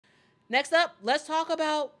Next up, let's talk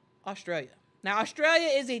about Australia. Now, Australia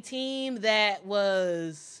is a team that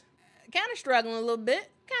was kind of struggling a little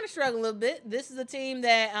bit. This is a team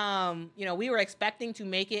that, we were expecting to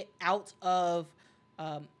make it out of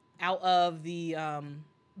the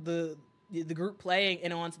group play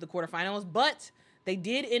and on to the quarterfinals, but they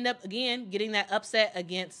did end up again getting that upset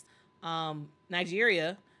against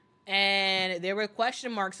Nigeria, and there were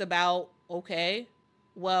question marks about, okay,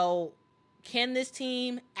 well, can this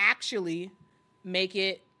team actually make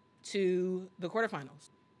it to the quarterfinals?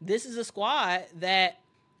 This is a squad that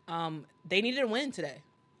they needed to win today.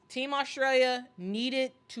 Team Australia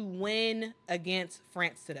needed to win against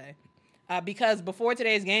France today because before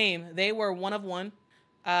today's game, they were 1 of 1.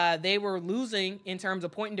 They were losing in terms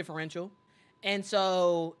of point differential. And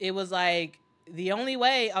so it was like the only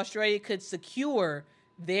way Australia could secure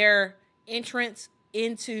their entrance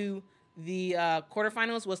into the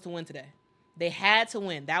quarterfinals was to win today. They had to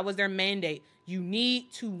win. That was their mandate. You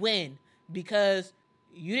need to win because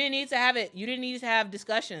you didn't need to have it. You didn't need to have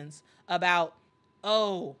discussions about,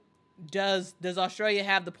 does Australia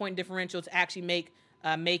have the point differential to actually make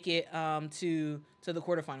it to the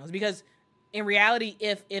quarterfinals? Because in reality,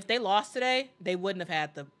 if they lost today, they wouldn't have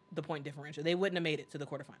had the point differential. They wouldn't have made it to the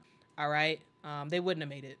quarterfinals. All right, they wouldn't have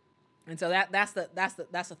made it. And so that's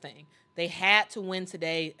the thing. They had to win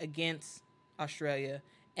today against Australia,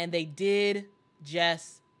 and they did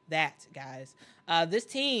just that, guys. This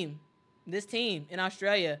team in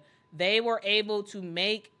Australia, they were able to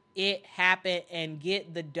make it happen and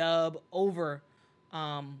get the dub over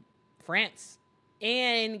France.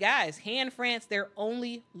 And guys, hand France their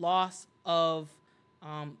only loss of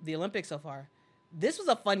the Olympics so far. This was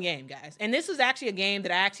a fun game, guys. And this was actually a game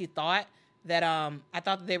that I actually thought that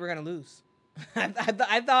they were going to lose.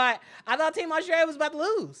 I thought Team Australia was about to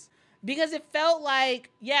lose because it felt like,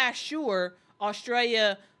 yeah, sure,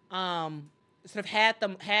 Australia sort of had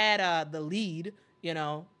the lead, you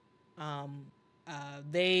know.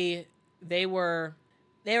 They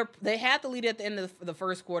had the lead at the end of the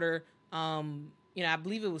first quarter. I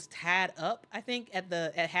believe it was tied up, I think, at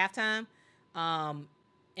halftime.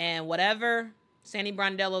 And whatever Sandy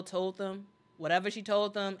Brondello told them, whatever she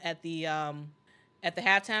told them at the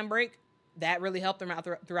halftime break, that really helped them out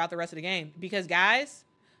throughout the rest of the game. Because, guys,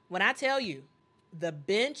 when I tell you, the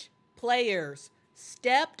bench players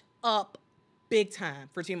stepped up big time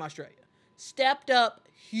for Team Australia. Stepped up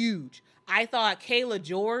huge. I thought Kayla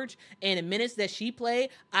George, in the minutes that she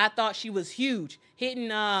played, I thought she was huge. Hitting,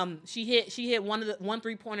 she hit one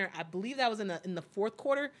 3-pointer. I believe that was in the fourth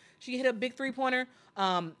quarter. She hit a big 3-pointer.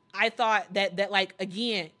 I thought that like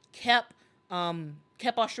again kept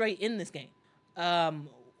Australia in this game.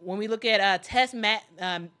 When we look at Tess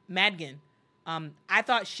Madigan, I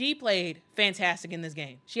thought she played fantastic in this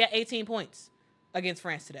game. She had 18 points against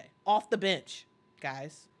France today off the bench,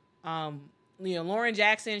 guys. Lauren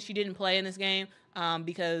Jackson, she didn't play in this game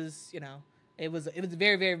because it was a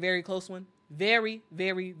very, very, very close one. Very,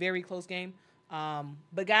 very, very close game.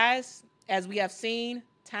 But guys, as we have seen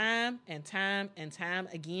time and time and time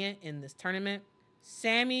again in this tournament,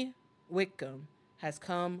 Sammy Whitcomb has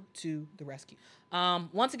come to the rescue.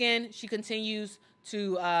 Once again, she continues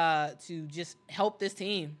to just help this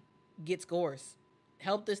team get scores,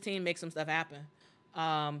 help this team make some stuff happen.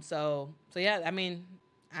 So yeah, I mean,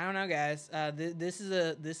 I don't know, guys. This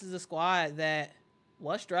is a squad that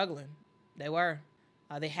was struggling. They were.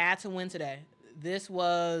 They had to win today. This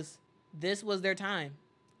was their time,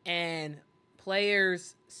 and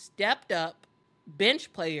players stepped up.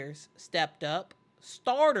 Bench players stepped up.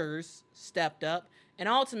 Starters stepped up, and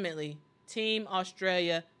ultimately, Team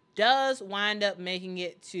Australia does wind up making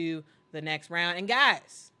it to the next round. And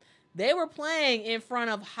guys, they were playing in front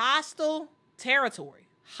of hostile territory.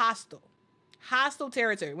 Hostile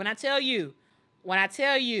territory. When I tell you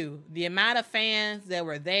the amount of fans that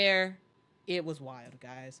were there, it was wild,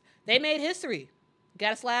 guys. They made history.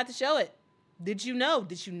 Got a slide to show it. Did you know?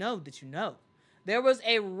 There was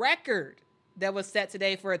a record that was set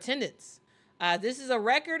today for attendance. This is a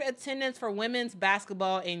record attendance for women's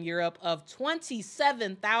basketball in Europe of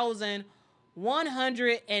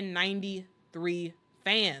 27,193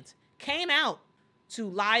 fans came out to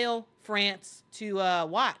Lille, France to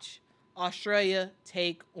watch Australia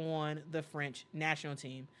take on the French national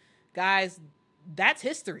team. Guys, that's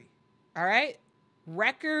history, all right?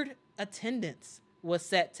 Record attendance was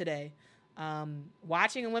set today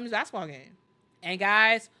watching a women's basketball game. And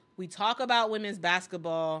guys, we talk about women's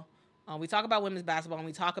basketball. And we talk about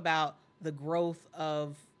the growth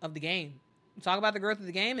of the game. We talk about the growth of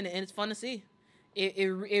the game, and it's fun to see.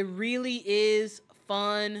 It really is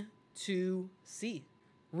fun to see.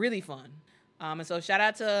 Really fun. And so shout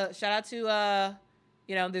out to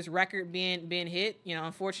this record being hit.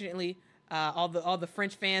 Unfortunately, all the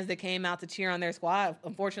French fans that came out to cheer on their squad.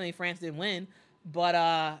 Unfortunately, France didn't win,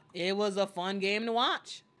 but it was a fun game to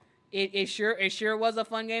watch. It sure was a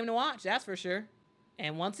fun game to watch. That's for sure.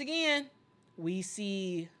 And once again, we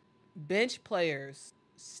see bench players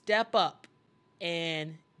step up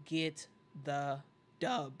and get the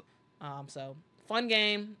dub. So fun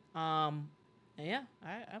game. And yeah,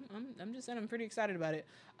 I'm just saying I'm pretty excited about it.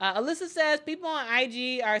 Alyssa says people on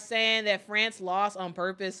IG are saying that France lost on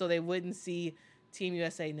purpose so they wouldn't see Team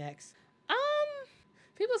USA next.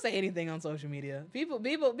 People say anything on social media. People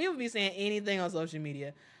be saying anything on social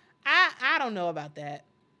media. I don't know about that.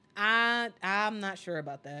 I'm not sure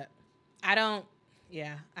about that. I don't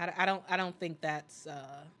think that's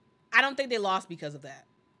I don't think they lost because of that.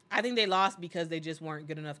 I think they lost because they just weren't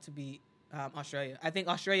good enough to beat Australia. I think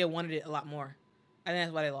Australia wanted it a lot more. I think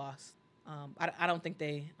that's why they lost. I don't think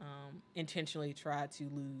they intentionally tried to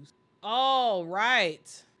lose. All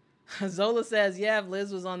right. Zola says, yeah, if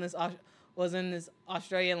Liz was in this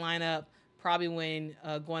Australian lineup, probably going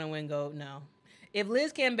to win gold. No. If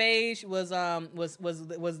Liz Cambage was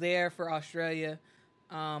there for Australia,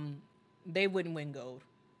 they wouldn't win gold.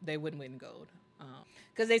 They wouldn't win gold.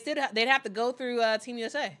 Because they'd have to go through Team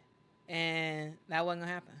USA. And that wasn't going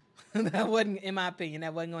to happen. That wasn't, in my opinion,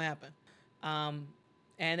 that wasn't going to happen.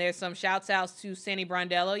 And there's some shouts outs to Sandy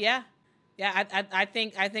Brondello. Yeah. I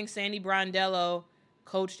think Sandy Brondello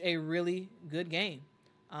coached a really good game.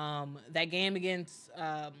 That game against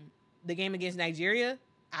Nigeria,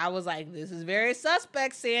 I was like, this is very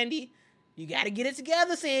suspect, Sandy. You got to get it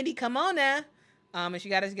together, Sandy. Come on now. And she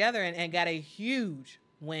got it together and got a huge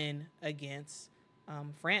win against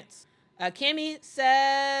France. Kimmy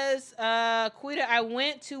says, Quita, I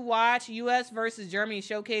went to watch U.S. versus Germany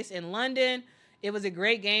showcase in London. It was a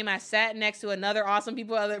great game. I sat next to another awesome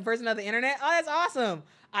person on the internet. Oh, that's awesome.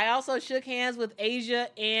 I also shook hands with Asia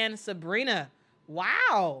and Sabrina.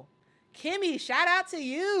 Wow. Kimmy, shout out to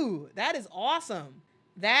you. That is awesome.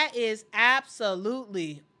 That is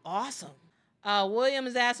absolutely awesome. William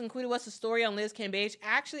is asking, Quita, what's the story on Liz Cambage?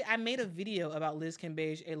 Actually, I made a video about Liz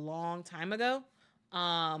Cambage a long time ago.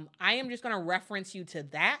 I am just going to reference you to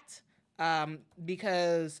that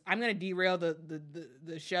because I'm going to derail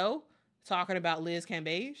the show talking about Liz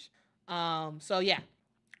Cambage. So yeah,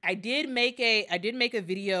 I did make a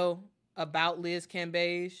video about Liz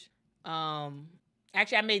Cambage.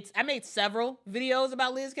 Actually, I made several videos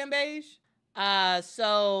about Liz Cambage.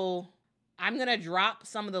 So I'm going to drop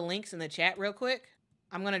some of the links in the chat real quick.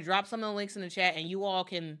 I'm going to drop some of the links in the chat and you all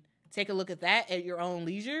can take a look at that at your own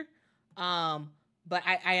leisure. But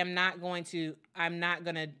I'm not going to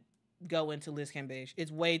go into Liz Cambage.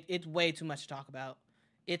 It's way too much to talk about.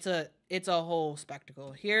 It's a whole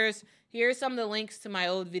spectacle. Here's some of the links to my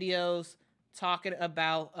old videos talking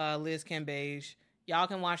about Liz Cambage. Y'all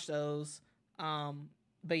can watch those.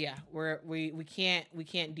 But yeah, we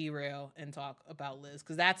can't derail and talk about Liz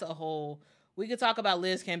because that's a whole. We could talk about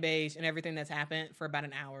Liz Cambage and everything that's happened for about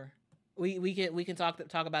an hour. We can talk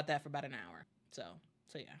about that for about an hour. So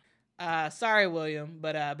yeah. Sorry, William,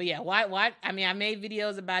 but yeah. Why? I mean, I made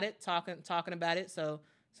videos about it, talking about it. So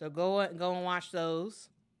go and watch those.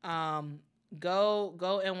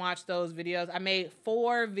 Go and watch those videos. I made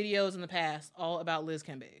 4 videos in the past all about Liz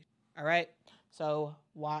Cambage. All right, so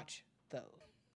watch